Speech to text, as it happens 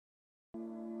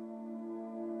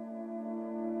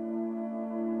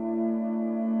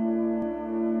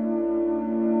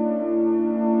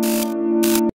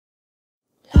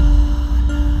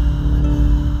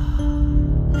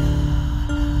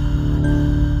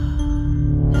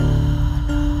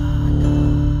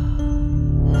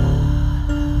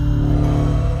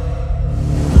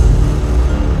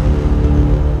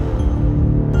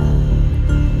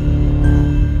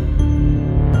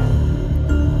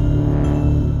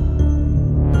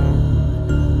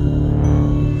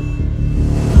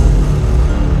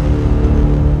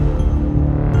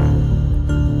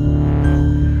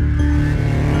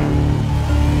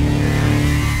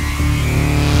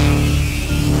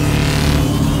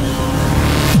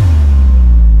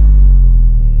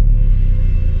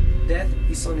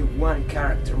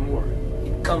character more.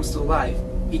 It comes to life.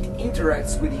 It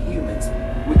interacts with the humans.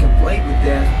 We can play with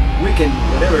them. We can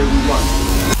do whatever we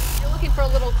want. If you're looking for a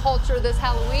little culture this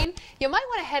Halloween, you might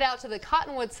want to head out to the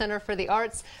Cottonwood Center for the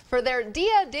Arts for their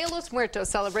Dia de los Muertos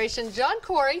celebration. John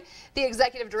Corey, the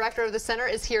executive director of the center,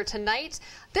 is here tonight.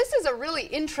 This is a really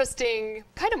interesting,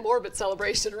 kind of morbid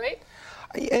celebration, right?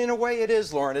 In a way, it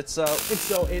is, Lauren. It's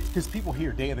because people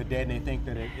hear Day of the Dead and they think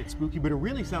that it's spooky, but it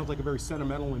really sounds like a very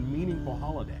sentimental and meaningful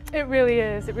holiday. It really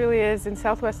is. It really is. In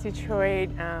Southwest Detroit,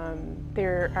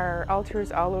 there are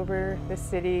altars all over the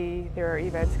city. There are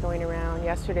events going around.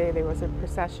 Yesterday, there was a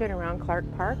procession around Clark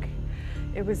Park.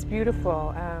 It was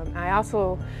beautiful. I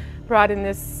also brought in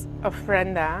this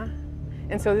ofrenda,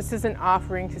 and so this is an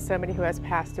offering to somebody who has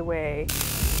passed away.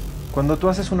 Cuando tú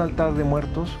haces un altar de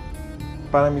muertos,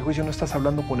 para mi juicio no estás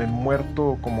hablando con el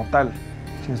muerto como tal,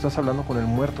 sino estás hablando con el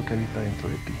muerto que habita dentro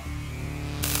de ti.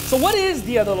 So what is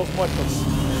Dia de los Muertos?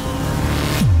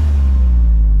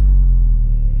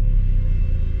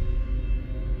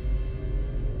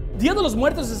 Dia de los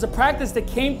Muertos is a practice that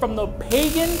came from the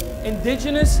pagan,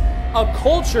 indigenous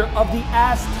culture of the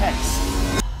Aztecs.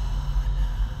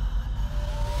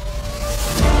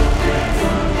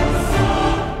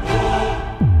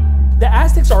 The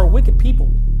Aztecs are a wicked people.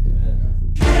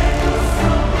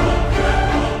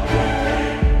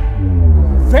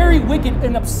 Very wicked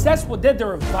and obsessed with death. They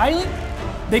were violent.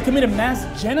 They committed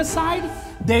mass genocide.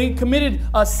 They committed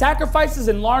sacrifices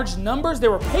in large numbers. They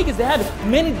were pagans. They had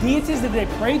many deities that they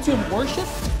prayed to and worshiped.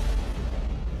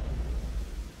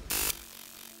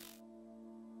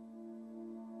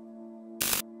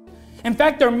 In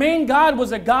fact, their main god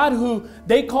was a god who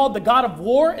they called the god of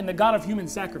war and the god of human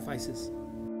sacrifices.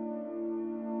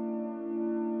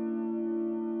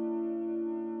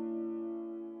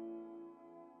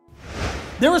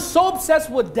 They were so obsessed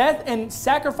with death and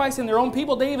sacrificing their own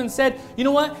people, they even said, you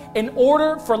know what? In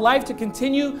order for life to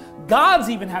continue, gods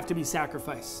even have to be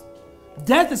sacrificed.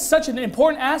 Death is such an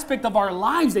important aspect of our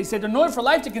lives. They said, in order for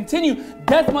life to continue,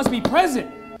 death must be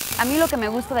present. A mí lo que me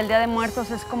gusta del Día de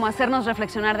Muertos es como hacernos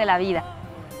reflexionar de la vida.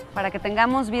 Para que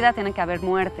tengamos vida tiene que haber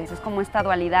muertes. Es como esta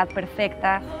dualidad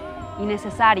perfecta y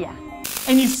necesaria.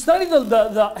 And you study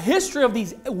the history of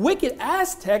these wicked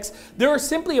Aztecs, they were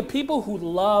simply a people who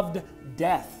loved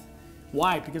death.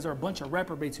 Why? Because they're a bunch of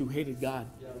reprobates who hated God.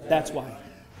 That's why.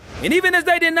 And even as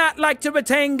they did not like to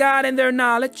retain God in their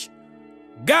knowledge,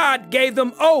 God gave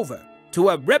them over to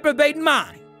a reprobate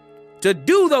mind to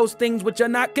do those things which are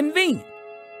not convenient,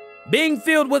 being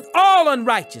filled with all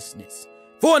unrighteousness,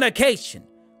 fornication,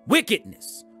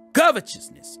 wickedness,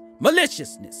 covetousness,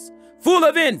 maliciousness, full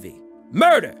of envy,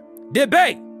 murder,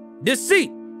 debate,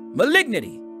 deceit,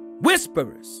 malignity,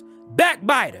 whisperers,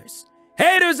 backbiters,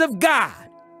 haters of God,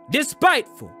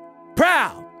 despiteful,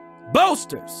 proud,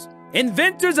 boasters,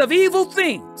 inventors of evil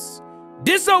things,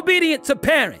 disobedient to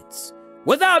parents,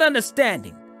 without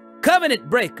understanding, covenant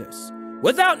breakers,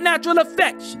 without natural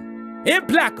affection,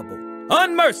 implacable,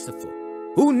 unmerciful,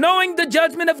 who knowing the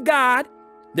judgment of God,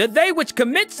 that they which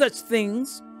commit such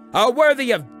things are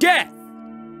worthy of death,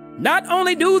 not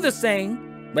only do the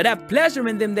same, but have pleasure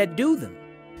in them that do them.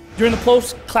 During the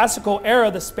post-classical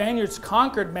era, the Spaniards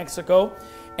conquered Mexico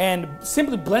and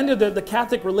simply blended the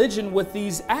Catholic religion with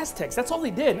these Aztecs. That's all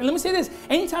they did. And let me say this,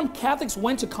 anytime Catholics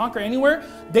went to conquer anywhere,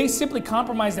 they simply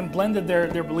compromised and blended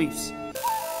their beliefs.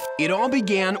 It all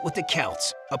began with the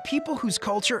Celts, a people whose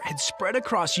culture had spread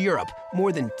across Europe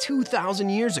more than 2,000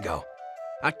 years ago.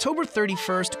 October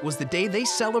 31st was the day they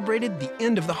celebrated the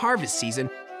end of the harvest season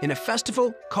in a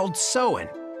festival called Samhain.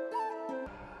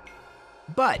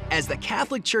 But as the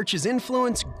Catholic Church's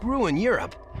influence grew in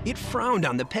Europe, it frowned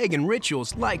on the pagan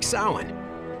rituals like Samhain.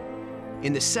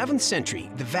 In the 7th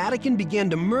century, the Vatican began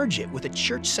to merge it with a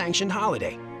church-sanctioned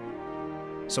holiday.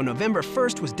 So November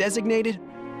 1st was designated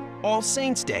All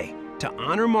Saints' Day to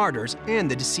honor martyrs and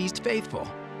the deceased faithful.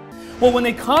 Well, when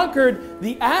they conquered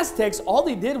the Aztecs, all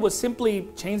they did was simply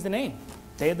change the name,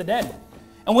 Day of the Dead.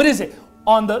 And what is it?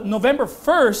 On the November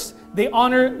 1st, they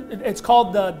honor, it's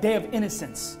called the Day of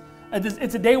Innocence.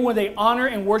 It's a day where they honor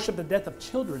and worship the death of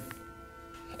children.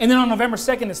 And then on November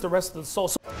 2nd, it's the rest of the soul.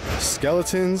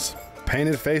 Skeletons,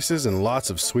 painted faces, and lots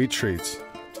of sweet treats.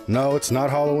 No, it's not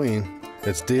Halloween.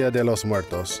 It's Dia de los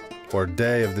Muertos, or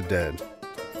Day of the Dead.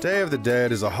 Day of the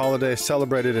Dead is a holiday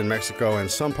celebrated in Mexico and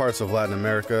some parts of Latin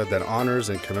America that honors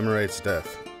and commemorates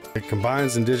death. It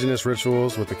combines indigenous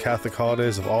rituals with the Catholic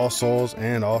holidays of All Souls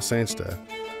and All Saints' Day.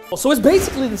 So it's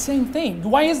basically the same thing.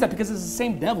 Why is that? Because it's the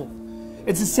same devil.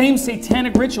 It's the same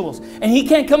satanic rituals. And he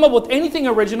can't come up with anything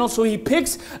original, so he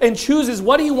picks and chooses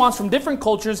what he wants from different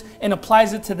cultures and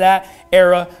applies it to that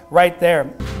era right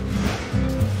there.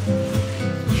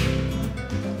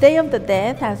 Day of the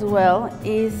Dead as well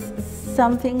is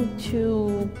something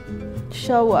to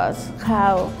show us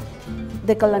how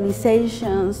the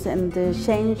colonizations and the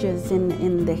changes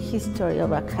in the history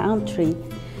of a country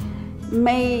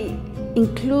may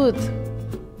include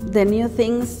the new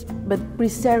things, but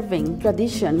preserving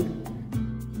tradition.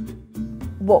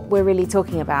 What we're really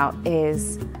talking about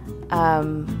is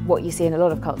what you see in a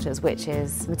lot of cultures, which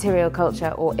is material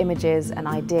culture or images and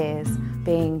ideas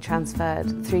being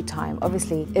transferred through time,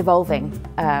 obviously evolving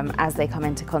as they come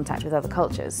into contact with other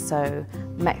cultures. So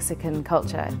Mexican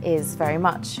culture is very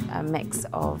much a mix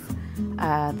of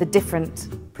the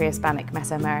different pre-Hispanic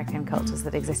Mesoamerican cultures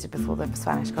that existed before the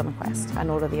Spanish conquest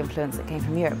and all of the influence that came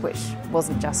from Europe, which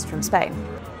wasn't just from Spain.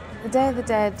 The Day of the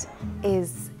Dead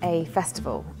is a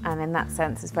festival, and in that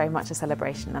sense is very much a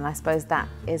celebration, and I suppose that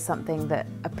is something that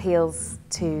appeals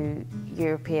to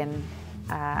European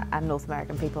and North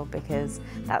American people, because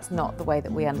that's not the way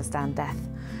that we understand death.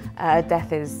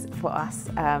 Death is, for us,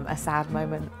 a sad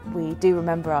moment. We do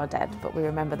remember our dead, but we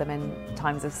remember them in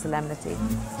times of solemnity.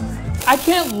 I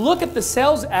can't look at the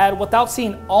sales ad without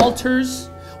seeing altars,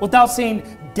 without seeing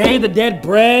Day of the Dead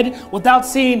bread, without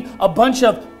seeing a bunch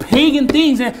of pagan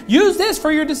things. And use this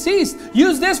for your deceased.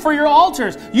 Use this for your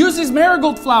altars. Use these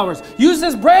marigold flowers. Use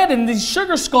this bread and these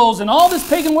sugar skulls and all this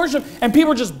pagan worship. And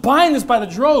people are just buying this by the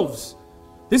droves.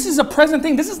 This is a present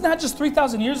thing. This is not just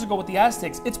 3,000 years ago with the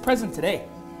Aztecs. It's present today.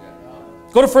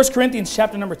 Go to 1 Corinthians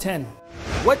chapter number 10.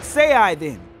 What say I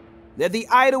then? That the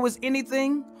idol is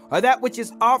anything, or that which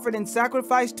is offered in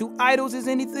sacrifice to idols is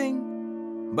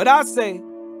anything? But I say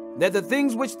that the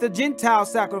things which the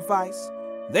Gentiles sacrifice,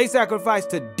 they sacrifice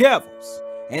to devils,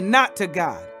 and not to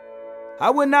God. I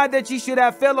would not that ye should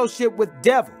have fellowship with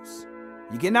devils.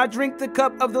 You cannot drink the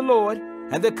cup of the Lord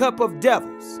and the cup of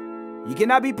devils. You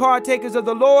cannot be partakers of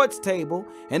the Lord's table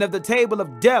and of the table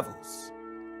of devils.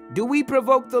 Do we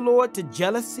provoke the Lord to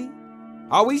jealousy?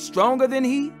 Are we stronger than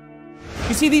he?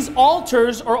 You see, these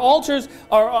altars, or altares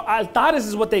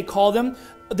is what they call them,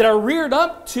 that are reared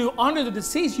up to honor the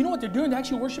deceased. You know what they're doing? They're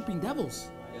actually worshiping devils.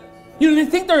 You know, they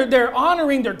think they're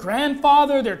honoring their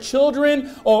grandfather, their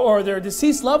children, or their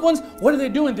deceased loved ones. What are they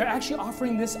doing? They're actually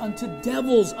offering this unto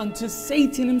devils, unto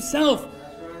Satan himself.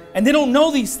 And they don't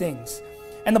know these things.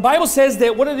 And the Bible says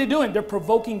that, what are they doing? They're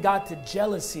provoking God to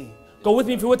jealousy. Go with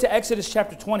me if you would to Exodus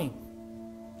chapter 20.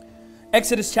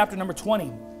 Exodus chapter number 20.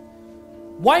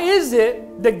 Why is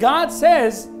it that God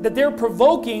says that they're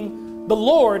provoking the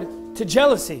Lord to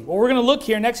jealousy? Well, we're going to look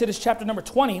here in Exodus chapter number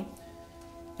 20.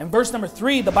 And verse number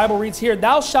 3, the Bible reads here,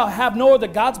 Thou shalt have no other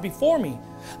gods before me.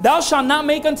 Thou shalt not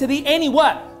make unto thee any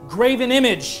what? Graven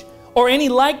image, or any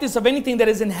likeness of anything that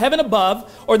is in heaven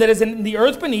above, or that is in the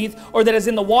earth beneath, or that is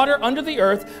in the water under the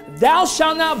earth. Thou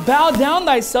shalt not bow down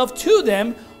thyself to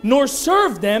them, nor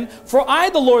serve them, for I,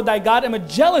 the Lord thy God, am a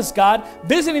jealous God,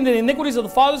 visiting the iniquities of the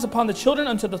fathers upon the children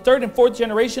unto the third and fourth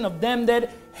generation of them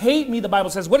that hate me, the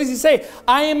Bible says. What does he say?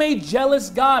 I am a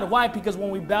jealous God. Why? Because when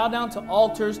we bow down to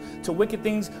altars, to wicked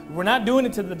things, we're not doing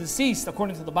it to the deceased,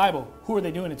 according to the Bible. Who are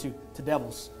they doing it to? To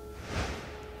devils.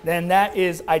 Then that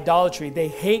is idolatry. They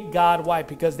hate God. Why?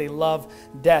 Because they love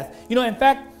death. You know, in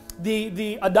fact,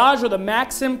 the adage or the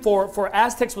maxim for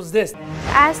Aztecs was this. The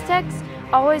Aztecs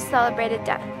always celebrated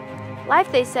death.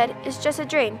 Life, they said, is just a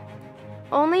dream.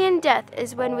 Only in death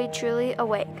is when we truly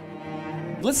awake.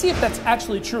 Let's see if that's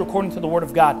actually true according to the Word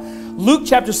of God. Luke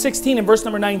chapter 16 and verse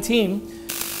number 19.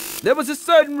 There was a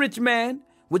certain rich man,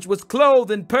 which was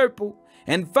clothed in purple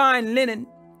and fine linen,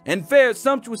 and fared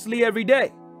sumptuously every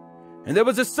day. And there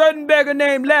was a certain beggar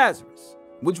named Lazarus,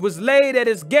 which was laid at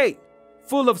his gate,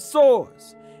 full of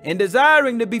sores, and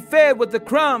desiring to be fed with the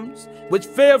crumbs which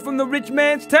fell from the rich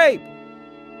man's table.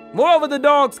 Moreover, the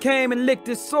dogs came and licked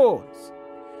his sores.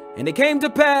 And it came to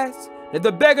pass that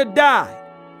the beggar died,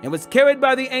 and was carried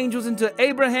by the angels into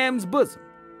Abraham's bosom.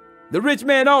 The rich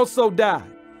man also died,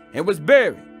 and was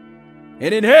buried.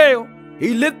 And in hell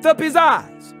he lifted up his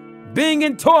eyes, being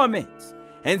in torments,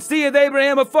 and seeth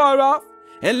Abraham afar off,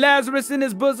 and Lazarus in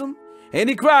his bosom. And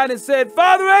he cried and said,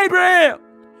 Father Abraham,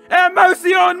 have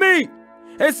mercy on me,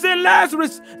 and send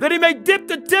Lazarus, that he may dip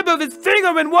the tip of his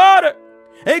finger in water,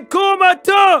 and cool my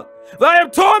tongue, for I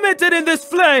am tormented in this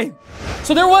flame.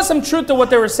 So there was some truth to what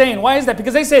they were saying. Why is that?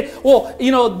 Because they say, well,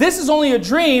 you know, this is only a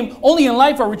dream. Only in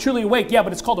life are we truly awake. Yeah,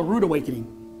 but it's called a rude awakening.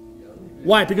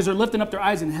 Why? Because they're lifting up their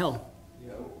eyes in hell.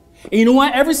 And you know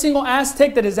what? Every single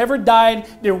Aztec that has ever died,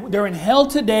 they're in hell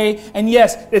today. And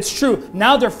yes, it's true.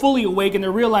 Now they're fully awake and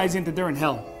they're realizing that they're in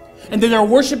hell. And then they're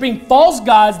worshiping false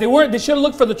gods. They should have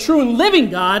looked for the true and living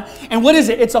God. And what is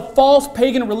it? It's a false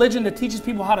pagan religion that teaches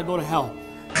people how to go to hell.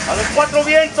 A los cuatro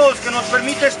vientos que nos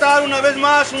permite estar una vez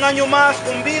más, un año más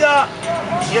con vida.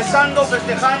 y estando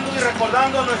festejando y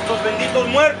recordando a nuestros benditos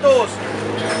muertos.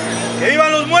 ¡Que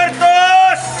vivan los muertos!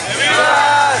 ¡Que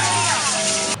vivan!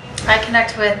 I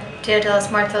connect with Dia de los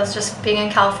Muertos just being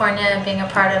in California and being a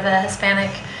part of a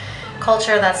Hispanic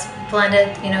culture that's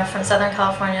blended, you know, from Southern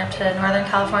California to Northern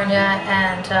California,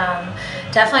 and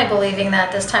definitely believing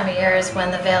that this time of year is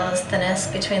when the veil is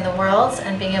thinnest between the worlds,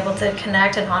 and being able to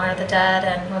connect and honor the dead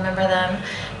and remember them.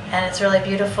 And it's really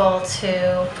beautiful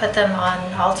to put them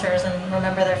on altars and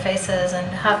remember their faces and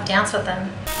dance with them.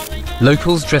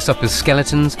 Locals dress up as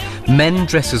skeletons, men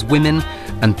dress as women,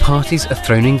 and parties are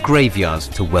thrown in graveyards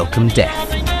to welcome death.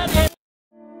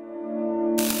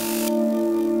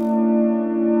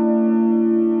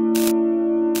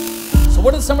 So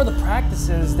what are some of the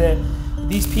practices that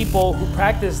these people who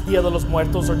practice Dia de los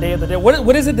Muertos or Day of the Dead,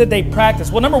 what is it that they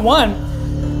practice? Well, number one,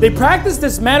 they practice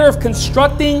this matter of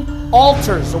constructing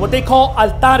altars, or what they call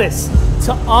altares,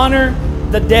 to honor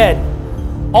the dead.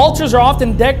 Altars are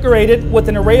often decorated with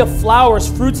an array of flowers,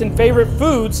 fruits, and favorite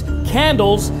foods,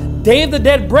 candles, Day of the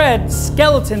Dead bread,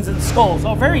 skeletons, and skulls.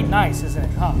 Oh, very nice, isn't it?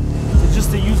 Huh? Just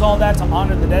to use all that to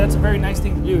honor the dead, that's a very nice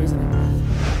thing to do, isn't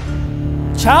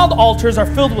it? Child altars are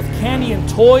filled with candy and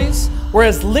toys,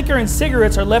 whereas liquor and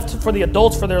cigarettes are left for the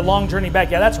adults for their long journey back.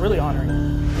 Yeah, that's really honoring,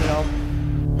 you know.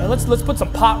 Let's put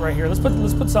some pot right here. Let's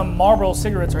put some Marlboro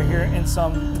cigarettes right here and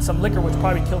some liquor, which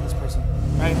probably killed this person,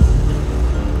 right?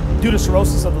 Due to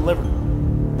cirrhosis of the liver.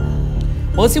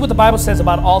 Well, let's see what the Bible says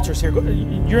about altars here.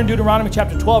 You're in Deuteronomy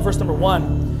chapter 12, verse number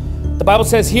 1. The Bible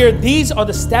says here, "These are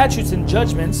the statutes and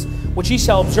judgments which ye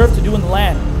shall observe to do in the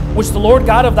land, which the Lord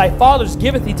God of thy fathers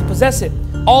giveth thee to possess it,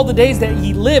 all the days that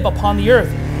ye live upon the earth.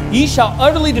 Ye shall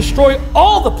utterly destroy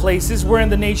all the places wherein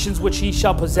the nations which ye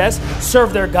shall possess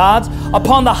serve their gods,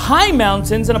 upon the high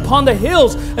mountains and upon the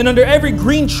hills and under every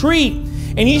green tree.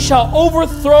 And ye shall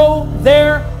overthrow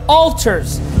their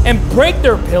altars and break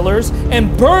their pillars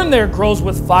and burn their groves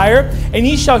with fire. And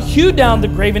ye shall hew down the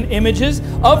graven images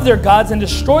of their gods and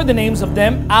destroy the names of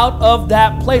them out of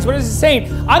that place." What is he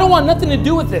saying? I don't want nothing to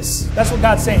do with this. That's what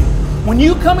God's saying. When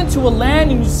you come into a land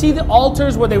and you see the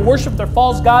altars where they worship their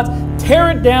false gods,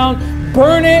 tear it down,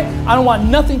 burn it. I don't want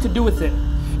nothing to do with it.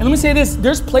 And let me say this,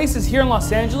 there's places here in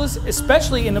Los Angeles,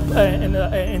 especially in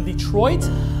Detroit,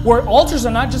 where altars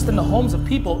are not just in the homes of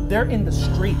people, they're in the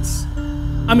streets.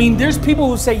 I mean, there's people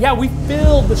who say, yeah, we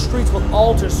fill the streets with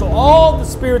altars so all the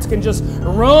spirits can just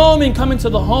roam and come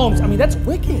into the homes. I mean, that's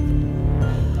wicked.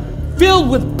 Filled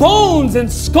with bones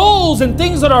and skulls and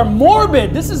things that are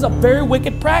morbid. This is a very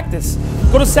wicked practice.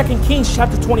 Go to 2 Kings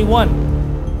chapter 21.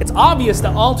 It's obvious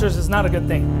that altars is not a good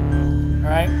thing. All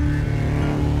right?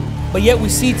 But yet we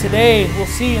see today, we'll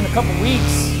see in a couple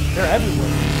weeks, they're everywhere.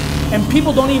 And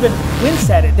people don't even wince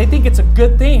at it. They think it's a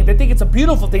good thing. They think it's a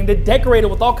beautiful thing. They decorate it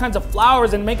with all kinds of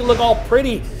flowers and make it look all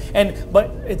pretty. But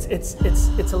it's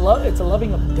a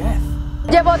loving of death.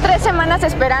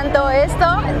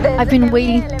 I've been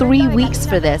waiting 3 weeks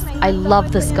for this. I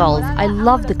love the skulls. I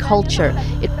love the culture.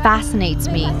 It fascinates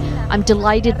me. I'm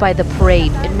delighted by the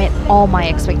parade. It met all my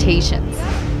expectations.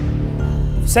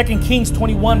 2 Kings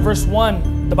 21 verse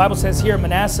 1, the Bible says here,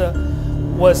 Manasseh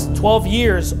was 12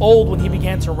 years old when he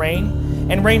began to reign,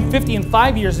 and reigned 50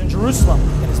 years in Jerusalem.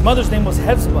 And his mother's name was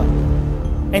Hephzibah.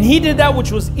 And he did that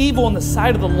which was evil in the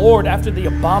sight of the Lord after the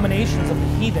abominations of the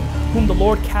heathen, whom the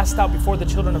Lord cast out before the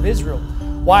children of Israel.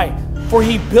 Why? For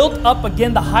he built up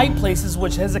again the high places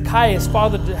which Hezekiah his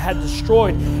father had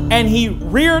destroyed, and he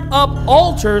reared up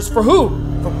altars for who?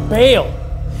 For Baal,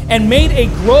 and made a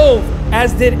grove,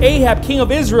 as did Ahab king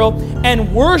of Israel,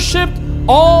 and worshipped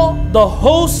all the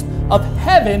host of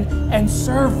heaven and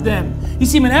served them. You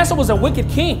see, Manasseh was a wicked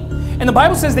king. And the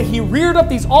Bible says that he reared up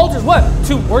these altars, what?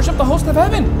 To worship the host of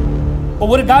heaven. But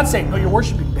what did God say? No, you're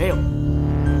worshiping Baal.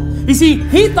 You see,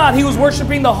 he thought he was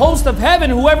worshiping the host of heaven,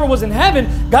 whoever was in heaven.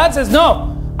 God says,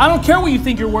 no, I don't care what you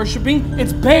think you're worshiping.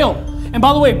 It's Baal. And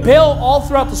by the way, Baal, all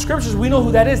throughout the scriptures, we know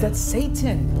who that is. That's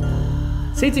Satan.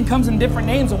 Satan comes in different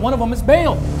names, and one of them is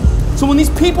Baal. So when these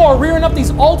people are rearing up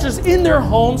these altars in their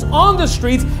homes, on the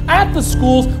streets, at the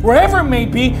schools, wherever it may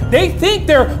be, they think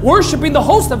they're worshiping the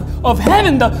host of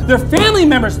heaven, their family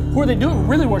members. Who are they doing?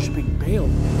 Really worshiping Baal.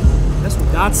 That's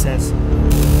what God says.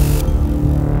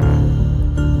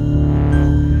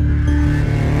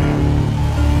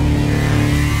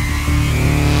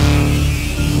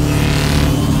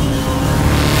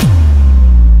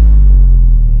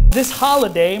 This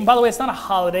holiday, and by the way, it's not a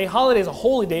holiday. Holiday is a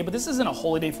holy day, but this isn't a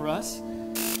holy day for us.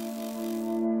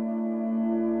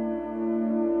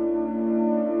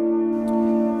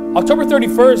 October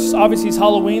 31st, obviously, is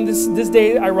Halloween. This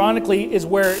day, ironically, is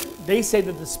where they say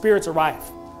that the spirits arrive.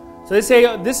 So So they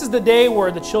say this is the day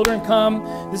where the children come.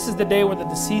 This is the day where the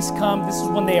deceased come. This is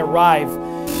when they arrive.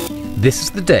 This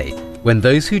is the day when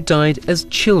those who died as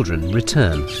children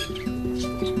return.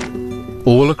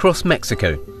 All across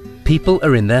Mexico, people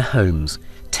are in their homes,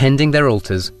 tending their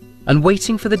altars and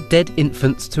waiting for the dead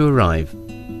infants to arrive.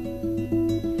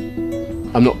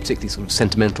 I'm not a particularly sort of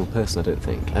sentimental person, I don't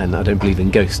think, and I don't believe in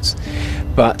ghosts.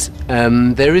 But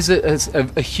there is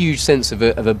a huge sense of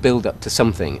a build-up to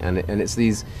something, and it's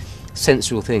these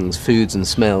sensual things, foods and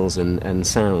smells and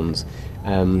sounds,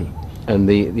 and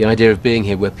the idea of being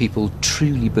here where people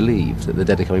truly believe that the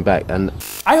dead are coming back. And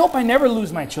I hope I never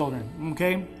lose my children,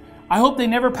 okay? I hope they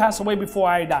never pass away before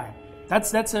I die.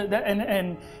 That's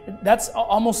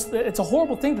almost, it's a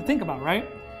horrible thing to think about, right?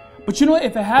 But you know,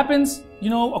 if it happens, you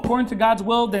know, according to God's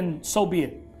will, then so be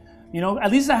it. You know,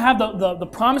 at least I have the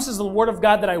promises of the Word of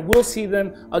God that I will see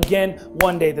them again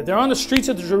one day. That they're on the streets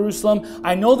of Jerusalem.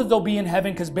 I know that they'll be in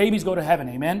heaven because babies go to heaven.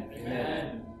 Amen?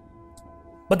 Amen.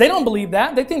 But they don't believe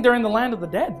that. They think they're in the land of the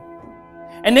dead.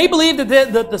 And they believe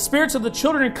that the spirits of the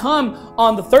children come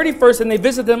on the 31st and they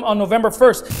visit them on November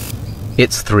 1st.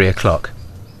 It's 3 o'clock.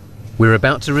 We're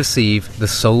about to receive the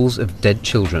souls of dead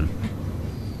children.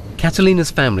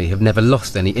 Catalina's family have never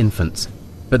lost any infants,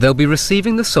 but they'll be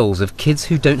receiving the souls of kids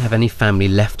who don't have any family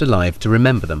left alive to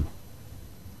remember them.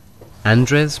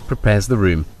 Andres prepares the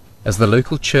room as the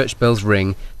local church bells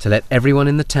ring to let everyone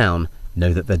in the town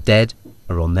know that the dead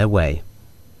are on their way.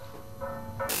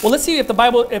 Well, let's see if the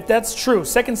Bible, if that's true.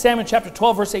 2 Samuel chapter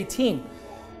 12, verse 18.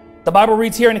 The Bible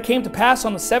reads here, and it came to pass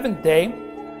on the 7th day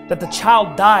that the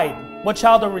child died. What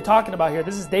child are we talking about here?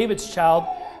 This is David's child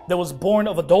that was born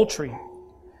of adultery.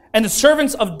 And the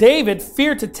servants of David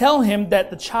feared to tell him that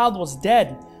the child was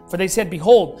dead. For they said,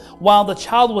 Behold, while the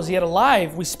child was yet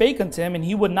alive, we spake unto him, and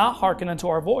he would not hearken unto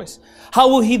our voice. How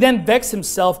will he then vex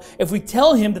himself if we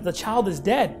tell him that the child is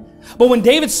dead? But when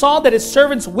David saw that his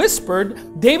servants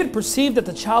whispered, David perceived that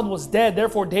the child was dead.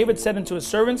 Therefore David said unto his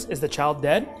servants, Is the child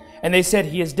dead? And they said,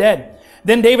 He is dead.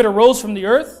 Then David arose from the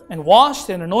earth, and washed,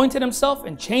 and anointed himself,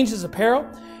 and changed his apparel,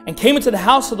 and came into the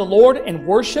house of the Lord, and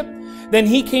worshipped. Then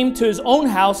he came to his own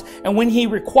house, and when he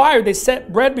required, they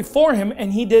set bread before him,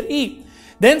 and he did eat.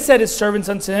 Then said his servants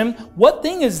unto him, What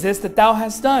thing is this that thou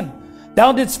hast done?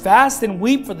 Thou didst fast and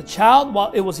weep for the child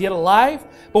while it was yet alive,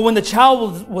 but when the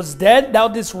child was dead, thou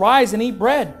didst rise and eat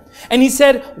bread. And he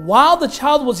said, While the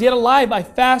child was yet alive, I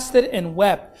fasted and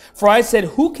wept. For I said,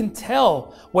 Who can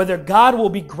tell whether God will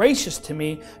be gracious to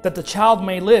me that the child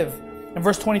may live? In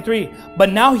verse 23,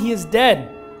 But now he is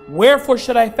dead. Wherefore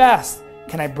should I fast?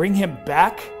 Can I bring him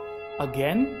back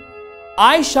again?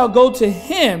 I shall go to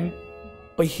him,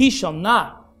 but he shall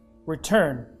not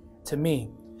return to me.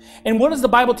 And what is the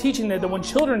Bible teaching there? That when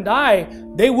children die,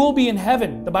 they will be in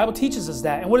heaven. The Bible teaches us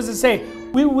that. And what does it say?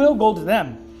 We will go to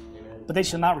them, but they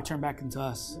shall not return back into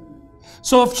us.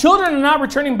 So if children are not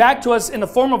returning back to us in the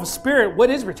form of a spirit, what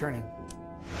is returning?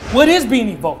 What is being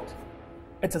evoked?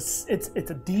 It's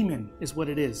a demon is what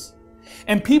it is.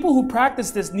 And people who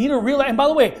practice this need to realize, and by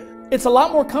the way, it's a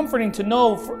lot more comforting to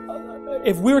know,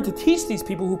 if we were to teach these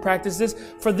people who practice this,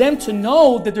 for them to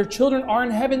know that their children are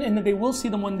in heaven and that they will see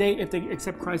them one day if they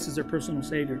accept Christ as their personal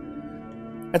Savior.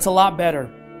 That's a lot better.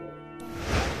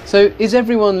 So, is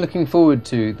everyone looking forward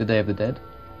to the Day of the Dead?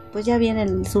 Pues ya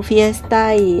viene su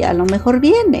fiesta y a lo mejor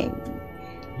viene.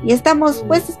 Y estamos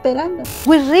pues esperando.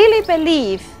 We really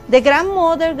believe the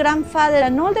grandmother, grandfather,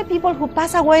 and all the people who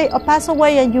pass away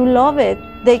and you love it,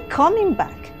 they're coming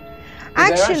back.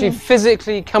 They're actually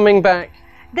physically coming back.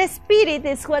 The spirit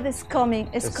is what is coming.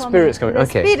 Spirit's coming. The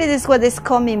Okay. spirit is what is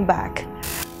coming back.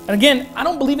 And again, I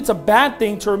don't believe it's a bad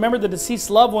thing to remember the deceased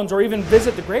loved ones or even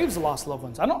visit the graves of lost loved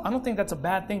ones. I don't think that's a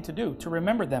bad thing to do, to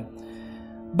remember them.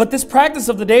 But this practice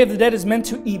of the Day of the Dead is meant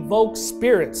to evoke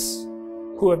spirits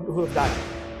who have died.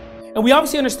 And we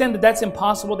obviously understand that that's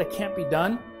impossible, that can't be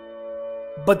done.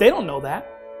 But they don't know that.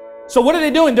 So what are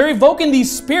they doing? They're evoking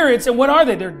these spirits, and what are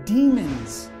they? They're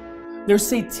demons. They're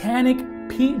satanic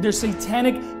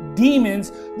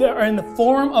demons that are in the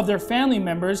form of their family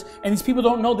members, and these people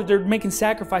don't know that they're making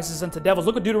sacrifices unto devils.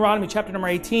 Look at Deuteronomy chapter number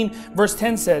 18, verse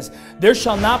 10 says, There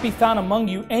shall not be found among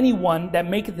you anyone that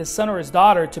maketh his son or his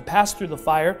daughter to pass through the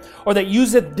fire, or that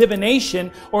useth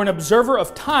divination, or an observer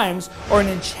of times, or an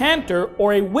enchanter,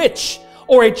 or a witch,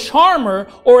 or a charmer,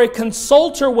 or a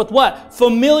consulter with what?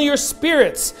 Familiar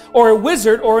spirits, or a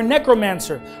wizard, or a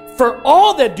necromancer. For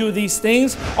all that do these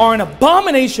things are an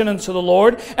abomination unto the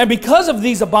Lord, and because of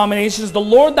these abominations, the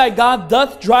Lord thy God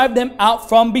doth drive them out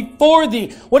from before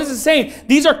thee. What is it saying?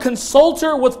 These are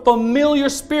consulter with familiar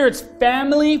spirits,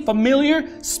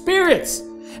 familiar spirits.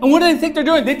 And what do they think they're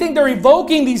doing? They think they're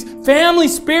evoking these family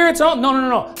spirits. Oh,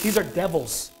 no. These are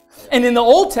devils. And in the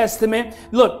Old Testament,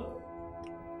 look,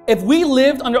 if we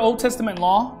lived under Old Testament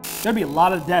law, there'd be a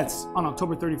lot of deaths on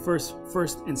October 31st,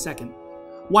 1st, and 2nd.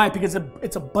 Why? Because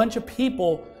it's a bunch of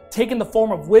people taking the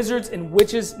form of wizards and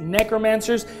witches,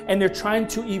 necromancers, and they're trying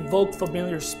to evoke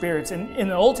familiar spirits. And in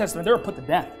the Old Testament, they were put to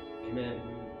death. Amen.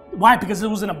 Why? Because it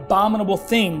was an abominable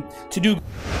thing to do.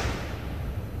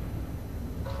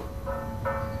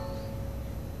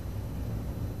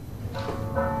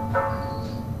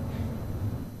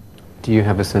 Do you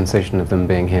have a sensation of them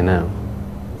being here now?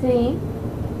 Sí,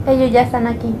 ellos ya están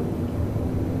aquí.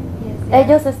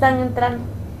 Ellos están entrando.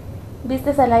 ¿Viste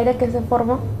el aire que se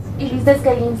formó? ¿Y viste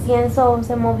que el incienso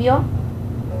se movió?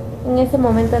 En ese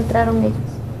momento entraron ellos.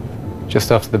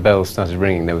 Just after the bells started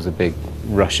ringing, there was a big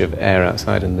rush of air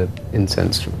outside and the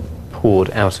incense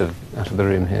poured out of the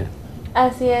room here.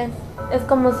 Así es. Es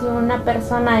como si una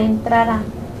persona entrara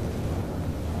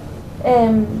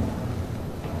en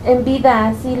vida.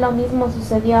 Así lo mismo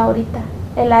sucedió ahorita.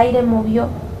 El aire movió.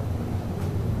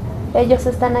 Ellos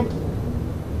están aquí.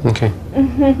 Okay.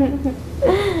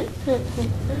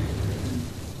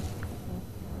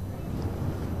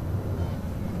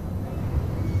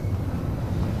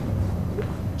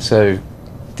 So,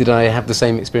 did I have the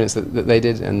same experience that they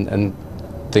did and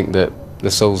think that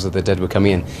the souls of the dead were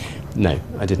coming in? No,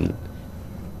 I didn't.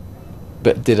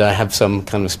 But did I have some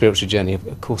kind of spiritual journey?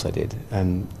 Of course I did.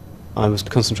 I was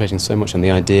concentrating so much on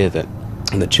the idea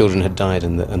that children had died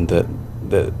and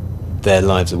that their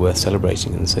lives are worth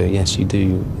celebrating. And so, yes, you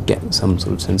do get some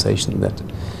sort of sensation that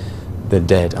the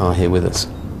dead are here with us.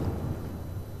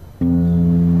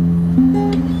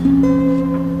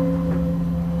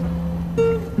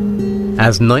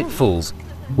 As night falls,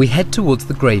 we head towards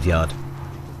the graveyard.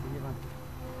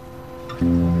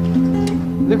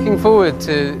 Looking forward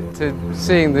to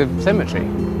seeing the cemetery.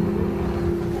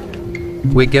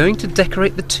 We're going to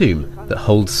decorate the tomb that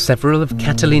holds several of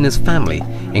Catalina's family,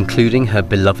 including her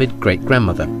beloved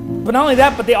great-grandmother. But not only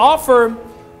that, but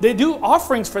they do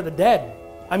offerings for the dead.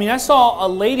 I mean, I saw a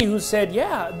lady who said,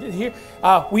 yeah, here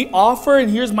we offer, and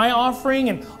here's my offering,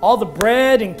 and all the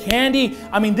bread and candy.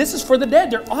 I mean, this is for the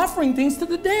dead. They're offering things to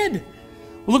the dead.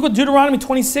 Well, look what Deuteronomy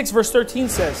 26, verse 13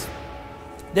 says.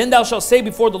 Then thou shalt say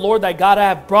before the Lord thy God, I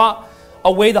have brought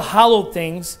away the hallowed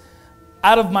things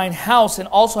out of mine house, and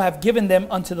also have given them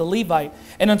unto the Levite,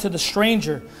 and unto the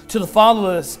stranger, to the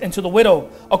fatherless, and to the widow,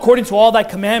 according to all thy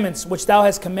commandments which thou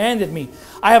hast commanded me.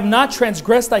 I have not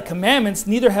transgressed thy commandments,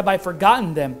 neither have I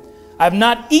forgotten them. I have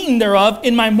not eaten thereof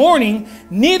in my mourning,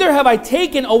 neither have I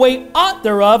taken away aught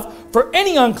thereof for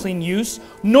any unclean use,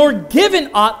 nor given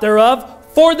aught thereof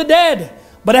for the dead.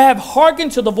 But I have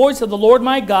hearkened to the voice of the Lord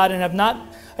my God, and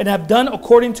have done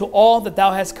according to all that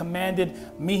thou hast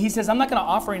commanded me. He says, I'm not going to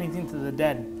offer anything to the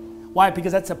dead. Why?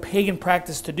 Because that's a pagan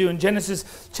practice to do. In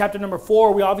Genesis chapter number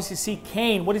 4, we obviously see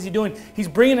Cain. What is he doing? He's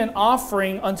bringing an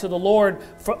offering unto the Lord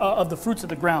of the fruits of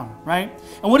the ground, right?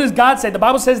 And what does God say? The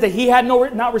Bible says that he had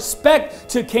not respect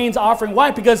to Cain's offering.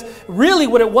 Why? Because really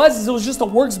what it was just a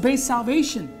works-based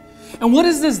salvation. And what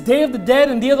is this Day of the Dead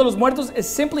and Dia de los Muertos? Is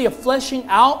simply a fleshing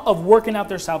out of working out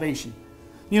their salvation.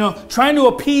 You know, trying to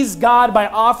appease God by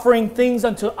offering things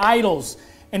unto idols.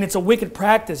 And it's a wicked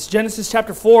practice. Genesis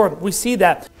chapter 4, we see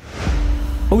that.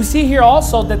 But we see here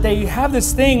also that they have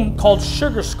this thing called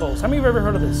sugar skulls. How many of you have ever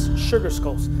heard of this? Sugar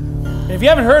skulls. And if you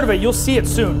haven't heard of it, you'll see it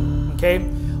soon. Okay?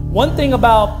 One thing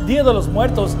about Dia de los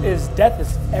Muertos is death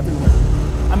is everywhere.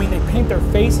 I mean, they paint their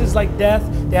faces like death.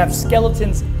 They have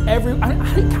skeletons everywhere.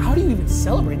 How do you even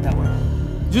celebrate that way?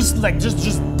 Just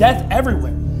death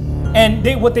everywhere. And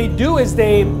what they do is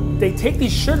they take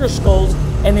these sugar skulls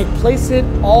and they place it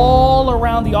all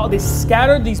around the altar. They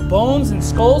scatter these bones and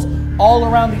skulls all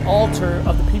around the altar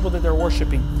of the people that they're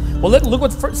worshiping. Well, look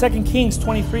what 2 Kings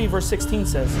 23 verse 16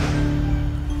 says.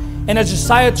 And as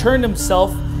Josiah turned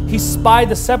himself, he spied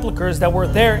the sepulchres that were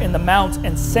there in the mount,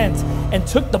 and sent and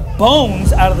took the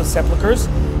bones out of the sepulchres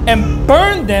and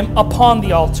burned them upon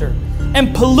the altar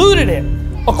and polluted it,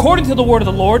 according to the word of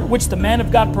the Lord, which the man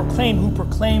of God proclaimed, who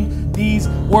proclaimed these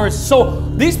words. So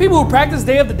these people who practice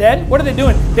Day of the Dead, what are they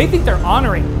doing? They think they're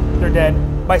honoring their dead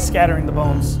by scattering the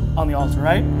bones on the altar,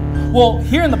 right? Well,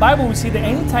 here in the Bible, we see that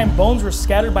anytime bones were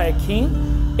scattered by a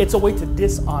king, it's a way to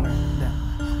dishonor them.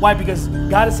 Why? Because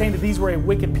God is saying that these were a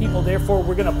wicked people, therefore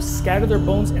we're going to scatter their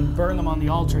bones and burn them on the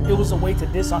altar. It was a way to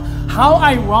dishonor. How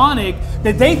ironic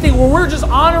that they think, well, we're just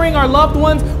honoring our loved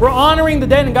ones, we're honoring the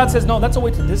dead, and God says, no, that's a way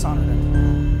to dishonor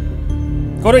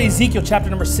them. Go to Ezekiel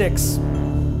chapter number 6.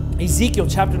 Ezekiel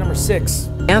chapter number 6.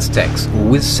 Aztecs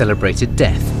always celebrated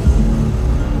death.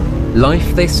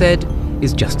 Life, they said,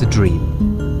 is just a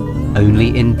dream.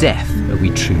 Only in death are we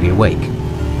truly awake. And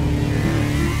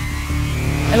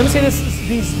let me say this,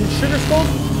 these sugar skulls,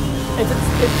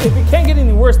 if it can't get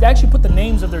any worse, they actually put the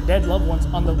names of their dead loved ones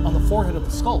on the forehead of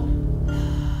the skull.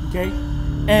 Okay?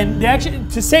 And they actually,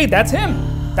 to say that's him,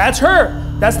 that's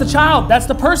her, that's the child, that's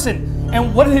the person.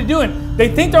 And what are they doing? They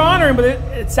think they're honoring, but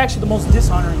it's actually the most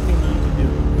dishonoring thing that you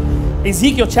can do.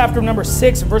 Ezekiel chapter number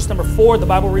 6, verse number 4, the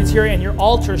Bible reads here, and your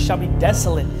altars shall be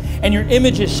desolate, and your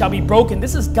images shall be broken.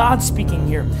 This is God speaking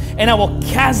here. And I will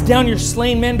cast down your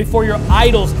slain men before your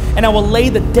idols, and I will lay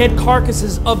the dead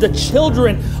carcasses of the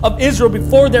children of Israel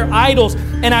before their idols,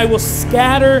 and I will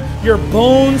scatter your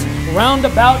bones round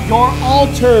about your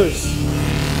altars.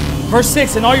 Verse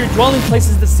 6, in all your dwelling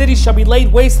places the cities shall be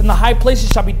laid waste, and the high places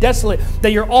shall be desolate,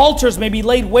 that your altars may be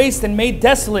laid waste and made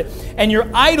desolate, and your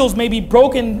idols may be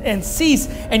broken and cease,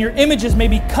 and your images may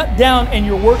be cut down, and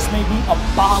your works may be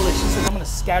abolished. He says, I'm going to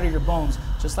scatter your bones,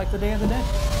 just like the Day of the Dead.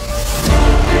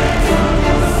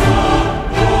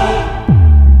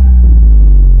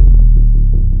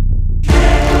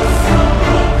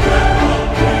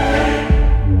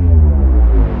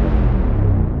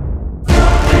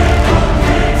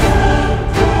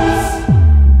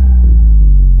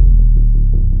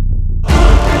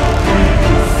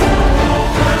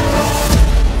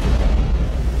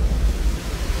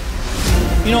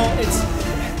 You know,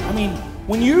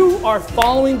 when you are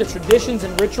following the traditions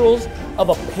and rituals of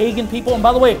a pagan people, and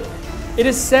by the way, it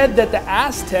is said that the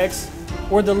Aztecs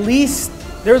were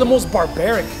they're the most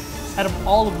barbaric out of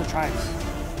all of the tribes.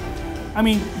 I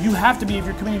mean, you have to be if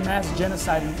you're committing mass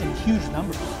genocide in huge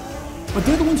numbers. But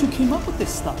they're the ones who came up with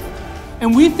this stuff.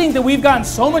 And we think that we've gotten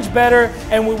so much better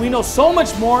and we know so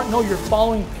much more. No, you're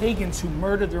following pagans who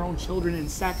murdered their own children and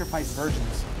sacrificed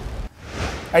virgins.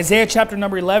 Isaiah chapter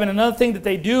number 11, another thing that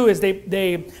they do is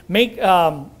they make,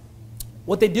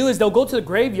 what they do is they'll go to the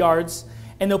graveyards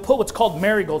and they'll put what's called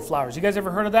marigold flowers. You guys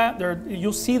ever heard of that?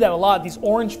 You'll see that a lot. These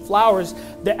orange flowers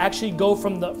that actually go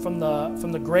from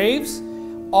the graves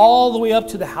all the way up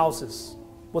to the houses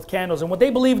with candles. And what they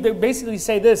believe, they basically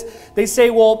say this. They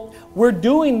say, well, we're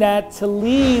doing that to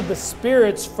lead the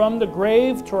spirits from the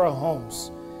grave to our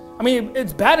homes. I mean,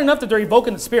 it's bad enough that they're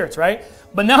evoking the spirits, right?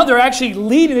 But now they're actually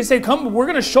leading. They say, come, we're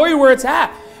going to show you where it's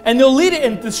at. And they'll lead it,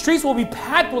 and the streets will be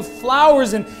packed with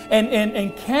flowers and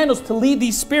candles to lead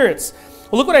these spirits.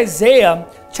 Well, look what Isaiah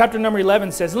chapter number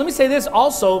 11 says. And let me say this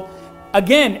also.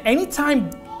 Again, anytime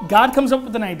God comes up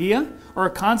with an idea or a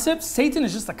concept, Satan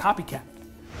is just a copycat.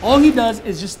 All he does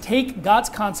is just take God's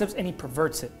concepts and he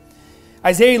perverts it.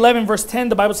 Isaiah 11 verse 10,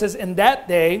 the Bible says, in that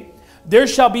day there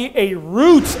shall be a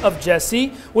root of Jesse,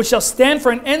 which shall stand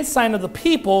for an ensign of the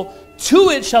people. To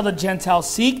it shall the Gentiles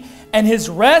seek, and his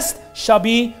rest shall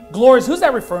be glorious. Who's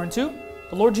that referring to?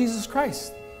 The Lord Jesus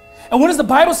Christ. And what does the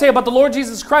Bible say about the Lord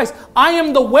Jesus Christ? I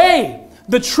am the way,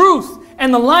 the truth,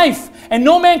 and the life, and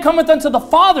no man cometh unto the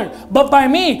Father but by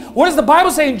me. What does the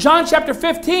Bible say in John chapter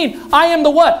 15? I am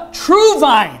the what? True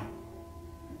vine.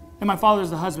 And my Father is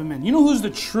the husbandman. You know who's the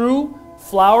true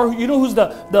flower? You know who's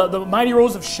the mighty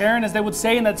rose of Sharon, as they would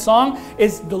say in that song?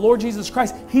 Is the Lord Jesus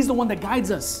Christ. He's the one that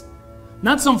guides us.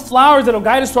 Not some flowers that will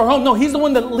guide us to our home. No, he's the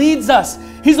one that leads us.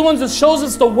 He's the one that shows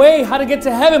us the way, how to get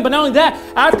to heaven. But not only that,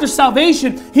 after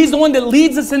salvation, he's the one that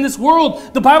leads us in this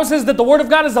world. The Bible says that the Word of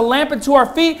God is a lamp unto our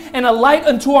feet and a light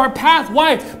unto our path.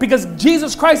 Why? Because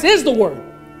Jesus Christ is the Word.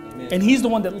 Amen. And he's the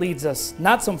one that leads us,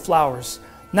 not some flowers,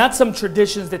 not some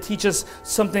traditions that teach us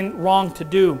something wrong to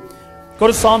do. Go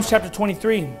to Psalms chapter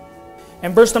 23.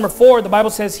 And verse number 4, the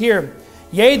Bible says here,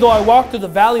 yea, though I walk through the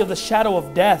valley of the shadow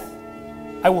of death,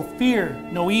 I will fear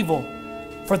no evil.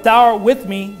 For thou art with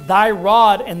me, thy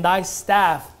rod and thy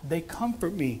staff, they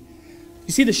comfort me.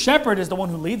 You see, the shepherd is the one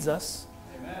who leads us.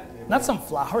 Amen. Not some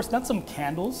flowers, not some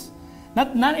candles,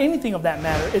 not anything of that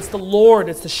matter. It's the Lord,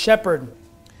 it's the shepherd.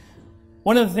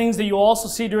 One of the things that you also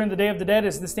see during the Day of the Dead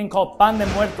is this thing called pan de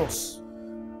muertos.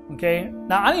 Okay?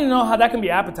 Now, I don't even know how that can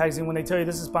be appetizing when they tell you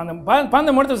this is pan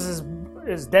de muertos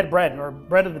is dead bread, or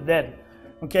bread of the dead.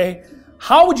 Okay?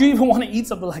 How would you even want to eat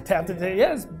something like that after today?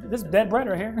 Yeah, this dead bread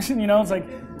right here. You know, it's like,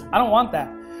 I don't want that.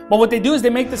 But what they do is they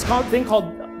make this thing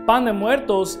called pan de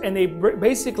muertos, and they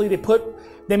basically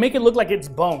they make it look like it's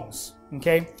bones.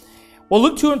 Okay? Well,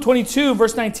 Luke 2:22,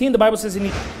 verse 19, the Bible says,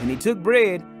 and he took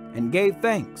bread and gave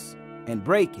thanks and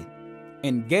brake it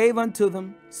and gave unto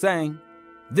them, saying,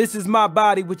 this is my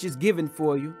body which is given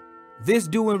for you. This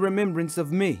do in remembrance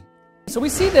of me. So we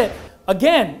see that,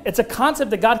 again, it's a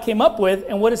concept that God came up with,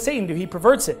 and what does Satan do? He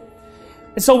perverts it.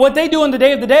 And so what they do on the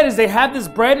Day of the Dead is they have this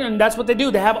bread, and that's what they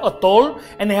do. They have atol,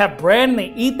 and they have bread, and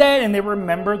they eat that, and they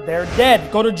remember their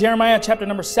dead. Go to Jeremiah chapter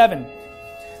number 7.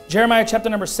 Jeremiah chapter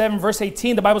number 7, verse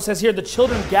 18, the Bible says here, the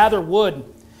children gather wood,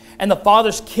 and the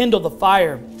fathers kindle the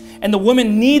fire, and the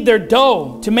women knead their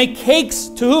dough to make cakes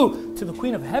to who? To the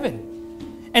Queen of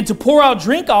Heaven, and to pour out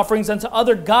drink offerings unto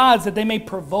other gods, that they may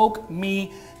provoke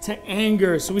me to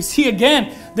anger. So we see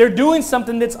again, they're doing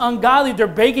something that's ungodly. They're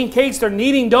baking cakes, they're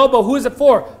kneading dough, but who is it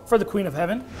for? For the Queen of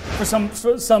Heaven, for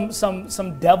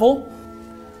some devil.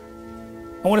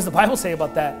 And what does the Bible say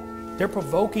about that? They're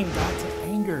provoking God to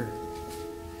anger.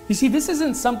 You see, this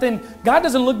isn't something, God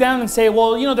doesn't look down and say,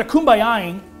 well, you know, they're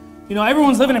kumbayaing. You know,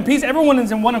 everyone's living in peace. Everyone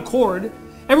is in one accord.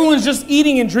 Everyone's just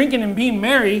eating and drinking and being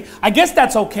merry. I guess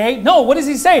that's okay. No, what does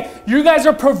he say? You guys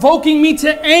are provoking me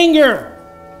to anger.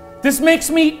 This makes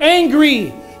me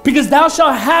angry, because thou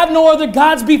shalt have no other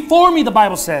gods before me, the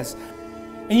Bible says.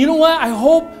 And you know what? I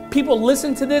hope people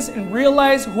listen to this and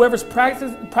realize, whoever's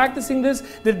practicing this,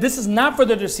 that this is not for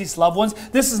their deceased loved ones.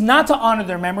 This is not to honor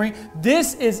their memory.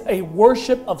 This is a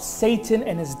worship of Satan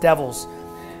and his devils.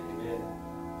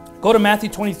 Go to Matthew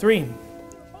 23.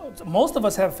 Most of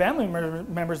us have family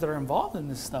members that are involved in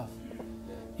this stuff.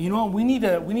 You know, we need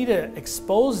to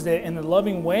expose it in a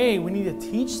loving way. We need to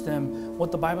teach them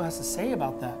what the Bible has to say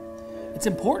about that. It's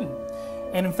important.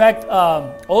 And in fact,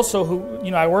 also,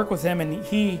 I work with him, and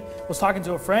he was talking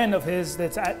to a friend of his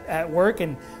that's at work,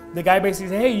 and the guy basically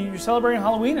said, hey, you're celebrating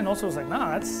Halloween? And also was like,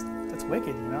 nah, that's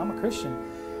wicked, you know, I'm a Christian.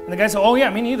 And the guy said, oh yeah,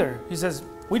 me neither. He says,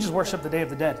 we just worship the Day of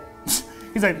the Dead.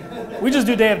 He's like, we just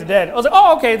do Day of the Dead. I was like,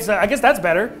 oh, okay, I guess that's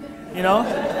better, you know?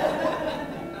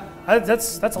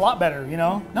 That's a lot better, you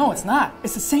know? No, it's not.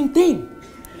 It's the same thing.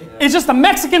 It's just a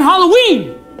Mexican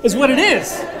Halloween is what it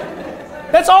is.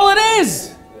 That's all it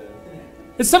is.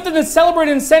 It's something that's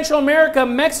celebrated in Central America,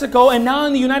 Mexico, and now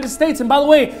in the United States. And by the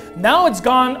way, now it's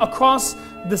gone across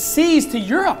the seas to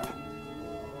Europe.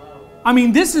 I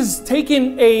mean, this is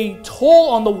taking a toll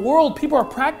on the world. People are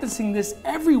practicing this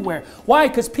everywhere. Why?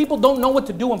 Because people don't know what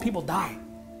to do when people die.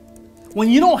 When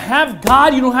you don't have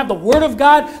God, you don't have the Word of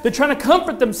God, they're trying to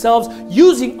comfort themselves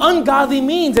using ungodly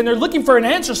means, and they're looking for an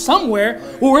answer somewhere.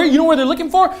 Well, you know where they're looking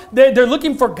for? They're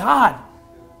looking for God.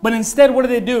 But instead, what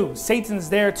do? Satan's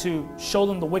there to show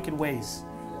them the wicked ways,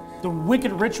 the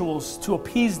wicked rituals to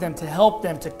appease them, to help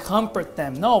them, to comfort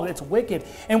them. No, it's wicked.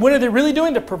 And what are they really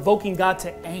doing? They're provoking God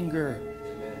to anger.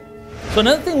 So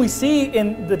another thing we see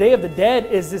in the Day of the Dead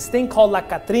is this thing called La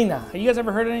Catrina. Have you guys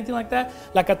ever heard of anything like that?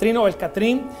 La Catrina or El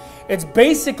Catrín. It's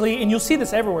basically, and you'll see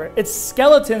this everywhere, it's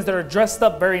skeletons that are dressed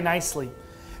up very nicely.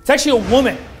 It's actually a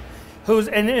woman who's,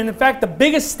 and in fact, the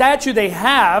biggest statue they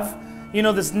have, you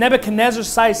know, this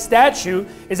Nebuchadnezzar-sized statue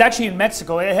is actually in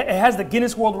Mexico. It has the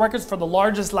Guinness World Records for the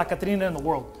largest La Catrina in the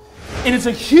world. And it's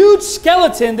a huge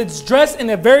skeleton that's dressed in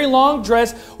a very long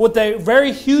dress with a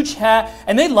very huge hat.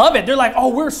 And they love it. They're like, oh,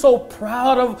 we're so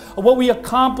proud of what we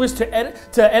accomplished to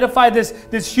edify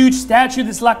this huge statue,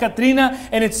 this La Catrina.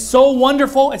 And it's so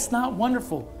wonderful. It's not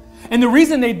wonderful. And the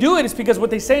reason they do it is because what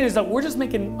they say is that we're just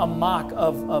making a mock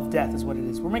of death is what it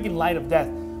is. We're making light of death.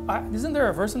 Isn't there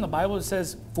a verse in the Bible that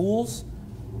says, fools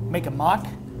make a mock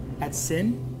at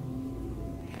sin?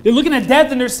 They're looking at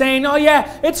death and they're saying, oh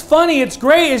yeah, it's funny, it's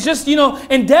great, it's just, you know,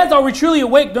 in death are we truly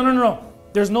awake? No.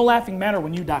 There's no laughing matter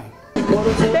when you die.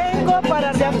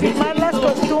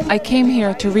 I came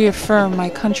here to reaffirm my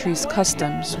country's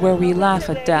customs, where we laugh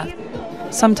at death.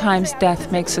 Sometimes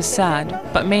death makes us sad,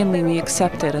 but mainly we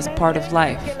accept it as part of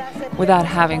life, without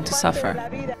having to suffer.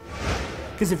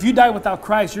 Because if you die without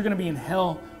Christ, you're going to be in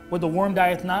hell, where the worm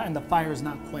dieth not and the fire is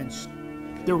not quenched.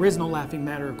 There is no laughing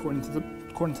matter according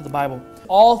to the Bible.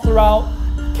 All throughout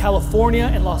California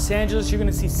and Los Angeles, you're going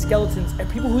to see skeletons and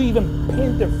people who even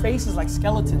paint their faces like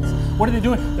skeletons. What are they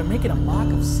doing? They're making a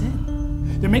mock of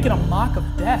sin. They're making a mock of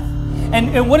death. And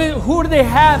who do they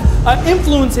have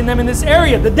influencing them in this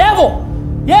area? The devil.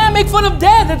 Yeah, make fun of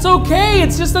death. It's okay.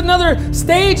 It's just another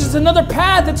stage. It's another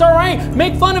path. It's all right.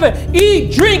 Make fun of it.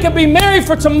 Eat, drink, and be merry,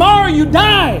 for tomorrow you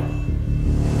die.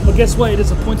 But guess what? It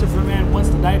is appointed for a man once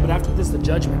to die, but after this, the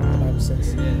judgment, the Bible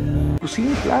says. Pues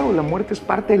sí, claro, la muerte es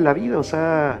parte de la vida. O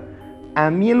sea, a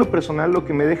mí en lo personal lo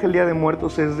que me deja el Día de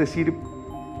Muertos es decir,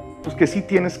 pues que sí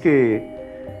tienes que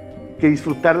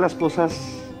disfrutar las cosas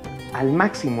al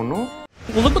máximo, ¿no?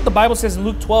 Well, look what the Bible says in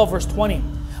Luke 12, verse 20.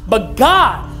 But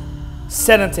God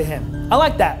said unto him. I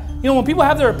like that. You know, when people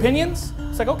have their opinions,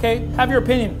 it's like, okay, have your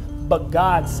opinion. But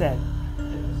God said.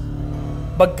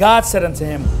 But God said unto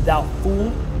him, thou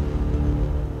fool,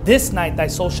 this night thy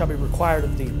soul shall be required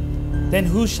of thee. Then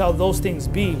whose shall those things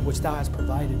be which thou hast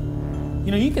provided? You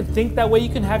know, you can think that way. You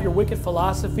can have your wicked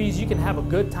philosophies. You can have a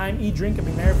good time, eat, drink, and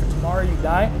be merry, for tomorrow you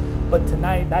die. But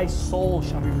tonight thy soul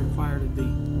shall be required of thee.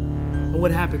 And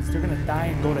what happens? They're going to die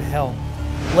and go to hell.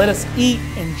 Let us eat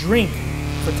and drink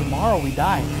for tomorrow we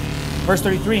die. Verse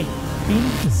 33, be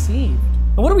not deceived.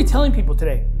 And what are we telling people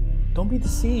today? Don't be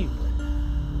deceived.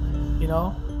 You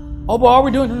know? Oh, but all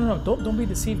we're doing, no. Don't be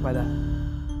deceived by that.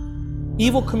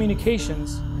 Evil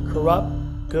communications corrupt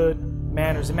good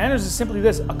manners. And manners is simply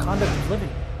this, a conduct of living.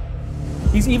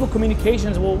 These evil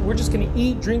communications, well, we're just going to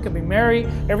eat, drink, and be merry.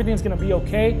 Everything's going to be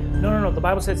okay. No. The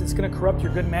Bible says it's going to corrupt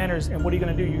your good manners. And what are you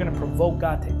going to do? You're going to provoke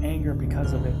God to anger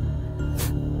because of it.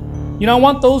 You know, I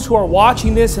want those who are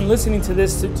watching this and listening to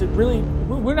this to really,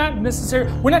 we're not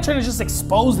trying to just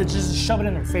expose it, just shove it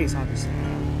in their face, obviously.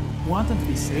 We want them to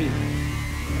be saved.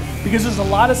 Because there's a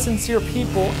lot of sincere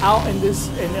people out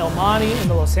in El Monte, in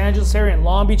the Los Angeles area, in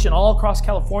Long Beach, and all across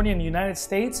California and the United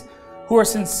States who are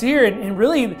sincere and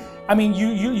really, I mean,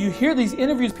 you hear these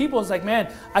interviews, people, it's like,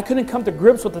 man, I couldn't come to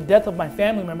grips with the death of my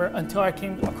family member until I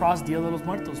came across Dia de los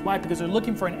Muertos. Why? Because they're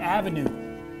looking for an avenue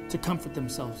to comfort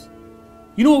themselves.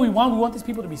 You know what we want? We want these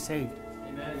people to be saved.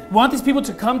 Amen. We want these people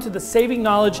to come to the saving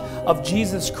knowledge of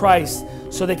Jesus Christ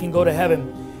so they can go to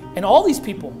heaven. And all these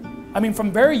people, I mean,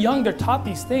 from very young, they're taught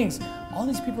these things. All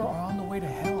these people are on the way to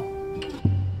hell.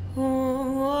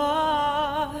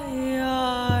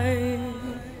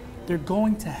 They're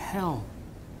going to hell.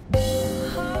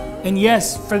 And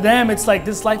yes, for them, it's like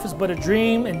this life is but a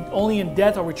dream and only in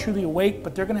death are we truly awake,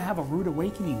 but they're going to have a rude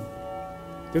awakening.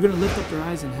 They're going to lift up their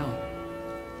eyes in hell.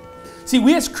 See,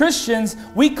 we as Christians,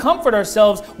 we comfort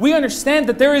ourselves. We understand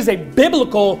that there is a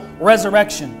biblical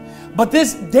resurrection. But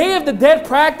this Day of the Dead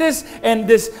practice and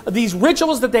these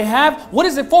rituals that they have, what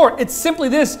is it for? It's simply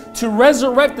this, to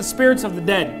resurrect the spirits of the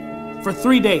dead for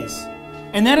 3 days.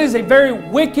 And that is a very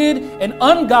wicked and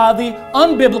ungodly,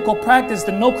 unbiblical practice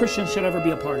that no Christian should ever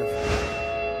be a part of.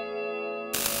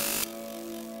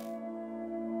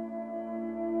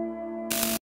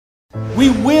 We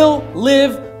will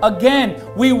live again.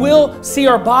 We will see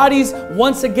our bodies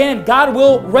once again. God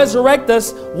will resurrect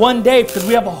us one day because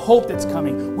we have a hope that's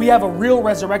coming. We have a real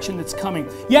resurrection that's coming.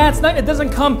 Yeah, it doesn't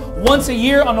come once a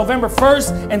year on November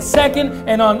 1st and 2nd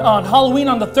and on Halloween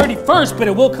on the 31st, but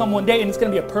it will come one day and it's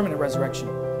going to be a permanent resurrection.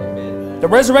 The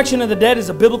resurrection of the dead is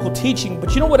a biblical teaching,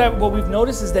 but you know what we've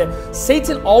noticed is that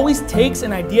Satan always takes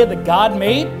an idea that God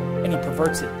made and he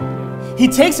perverts it. He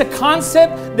takes a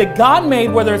concept that God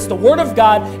made, whether it's the Word of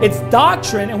God, it's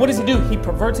doctrine, and what does he do? He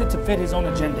perverts it to fit his own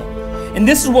agenda. And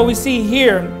this is what we see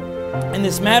here in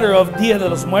this matter of Dia de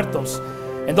los Muertos.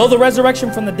 And though the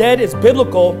resurrection from the dead is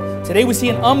biblical, today we see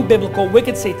an unbiblical,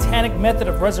 wicked, satanic method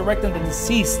of resurrecting the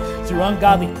deceased through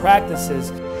ungodly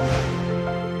practices.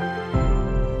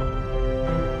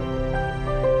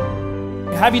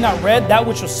 Have you not read that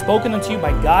which was spoken unto you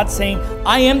by God, saying,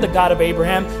 I am the God of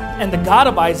Abraham, and the God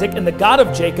of Isaac, and the God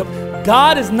of Jacob?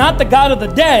 God is not the God of the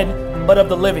dead, but of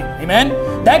the living. Amen?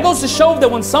 That goes to show that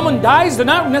when someone dies, they're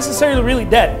not necessarily really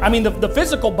dead. I mean, the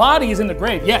physical body is in the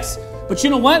grave, yes. But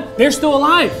you know what? They're still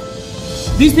alive.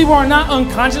 These people are not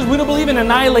unconscious. We don't believe in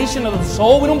annihilation of the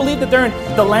soul. We don't believe that they're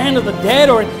in the land of the dead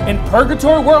or in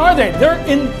purgatory. Where are they? They're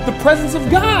in the presence of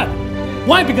God.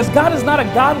 Why? Because God is not a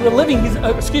God of the living. He's,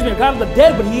 a God of the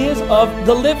dead, but He is of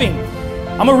the living.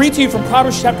 I'm going to read to you from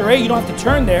Proverbs chapter 8. You don't have to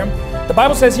turn there. The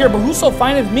Bible says here, but whoso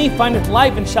findeth me findeth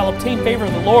life and shall obtain favor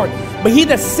of the Lord. But he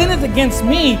that sinneth against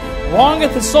me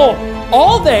wrongeth his soul.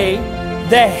 All they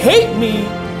that hate me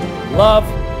love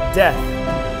death.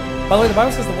 By the way, the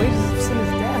Bible says the wages of sin is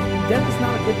death. And death is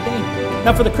not a good thing.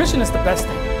 Now for the Christian, it's the best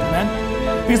thing. Amen?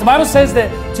 Because the Bible says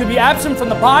that to be absent from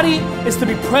the body is to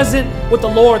be present with the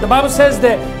Lord. The Bible says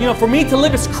that, for me to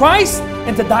live is Christ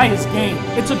and to die is gain.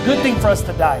 It's a good thing for us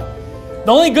to die.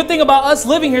 The only good thing about us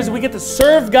living here is we get to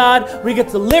serve God, we get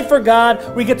to live for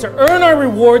God, we get to earn our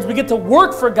rewards, we get to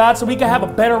work for God so we can have a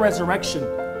better resurrection.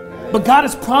 But God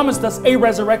has promised us a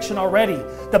resurrection already.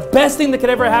 The best thing that could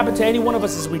ever happen to any one of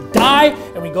us is we die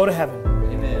and we go to heaven.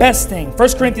 Best thing.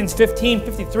 1 Corinthians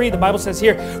 15:53, the Bible says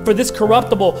here, for this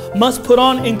corruptible must put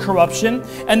on incorruption,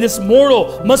 and this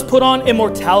mortal must put on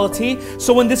immortality.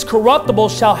 So when this corruptible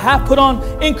shall have put on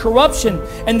incorruption,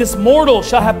 and this mortal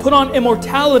shall have put on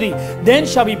immortality, then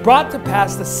shall be brought to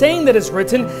pass the saying that is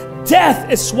written, death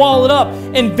is swallowed up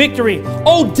in victory.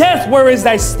 O death, where is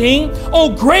thy sting? O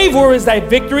grave, where is thy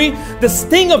victory? The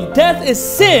sting of death is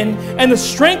sin, and the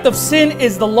strength of sin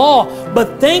is the law.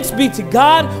 But thanks be to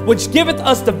God, which giveth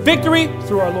us the victory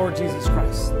through our Lord Jesus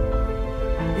Christ.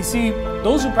 You see,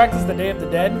 those who practice the Day of the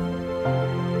Dead,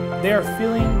 they are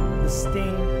feeling the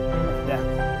sting of death.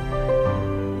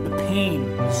 The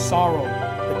pain, the sorrow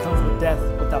that comes with death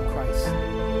without Christ.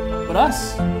 But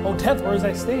us, oh death, where is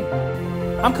thy sting?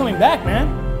 I'm coming back, man.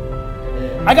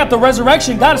 I got the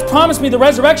resurrection. God has promised me the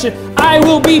resurrection. I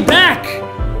will be back.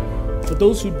 But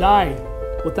those who die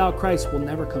without Christ will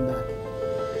never come back.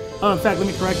 Oh, in fact, let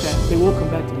me correct that. They will come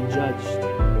back to be judged.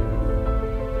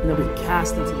 And they'll be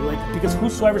cast into the lake. Because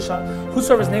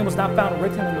whosoever's name was not found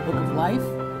written in the book of life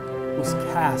was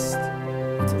cast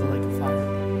into the lake of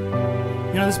fire.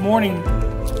 You know, this morning,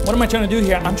 what am I trying to do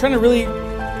here? I'm trying to really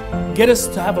get us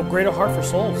to have a greater heart for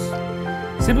souls.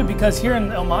 Simply because here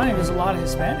in El Monte, there's a lot of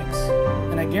Hispanics.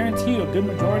 And I guarantee you a good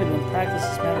majority of them practice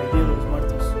Hispanic Dia de los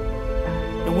Muertos.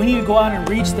 And we need to go out and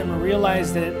reach them and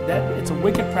realize that it's a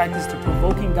wicked practice to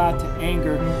provoking God to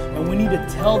anger. And we need to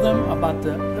tell them about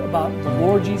the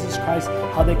Lord Jesus Christ,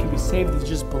 how they can be saved to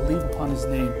just believe upon His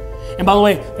name. And by the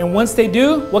way, and once they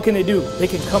do, what can they do? They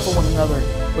can comfort one another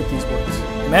with these words.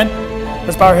 Amen?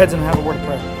 Let's bow our heads and have a word of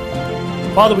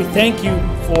prayer. Father, we thank you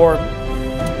for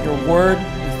your word.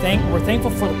 We're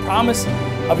thankful for the promise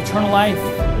of eternal life.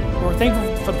 We're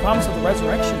thankful for the promise of the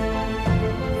resurrection.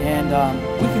 And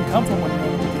we can comfort one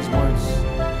another with these words.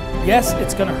 Yes,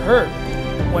 it's going to hurt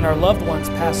when our loved ones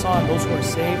pass on, those who are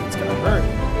saved. It's going to hurt.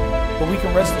 But we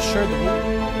can rest assured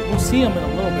that we'll see them in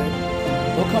a little bit.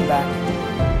 They'll come back.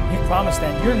 You promised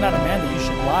that. You're not a man that you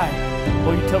should lie.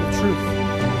 Well, you tell the truth.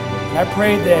 And I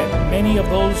pray that many of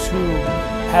those who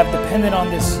have depended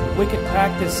on this wicked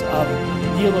practice of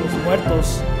Dia de los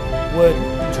Muertos would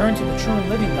turn to the true and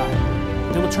living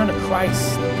God. They would turn to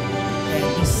Christ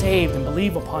and be saved and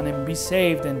believe upon Him and be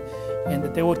saved, and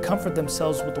that they would comfort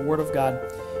themselves with the Word of God.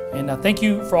 And thank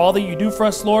you for all that you do for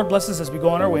us, Lord. Bless us as we go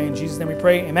on our way. In Jesus' name we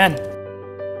pray. Amen.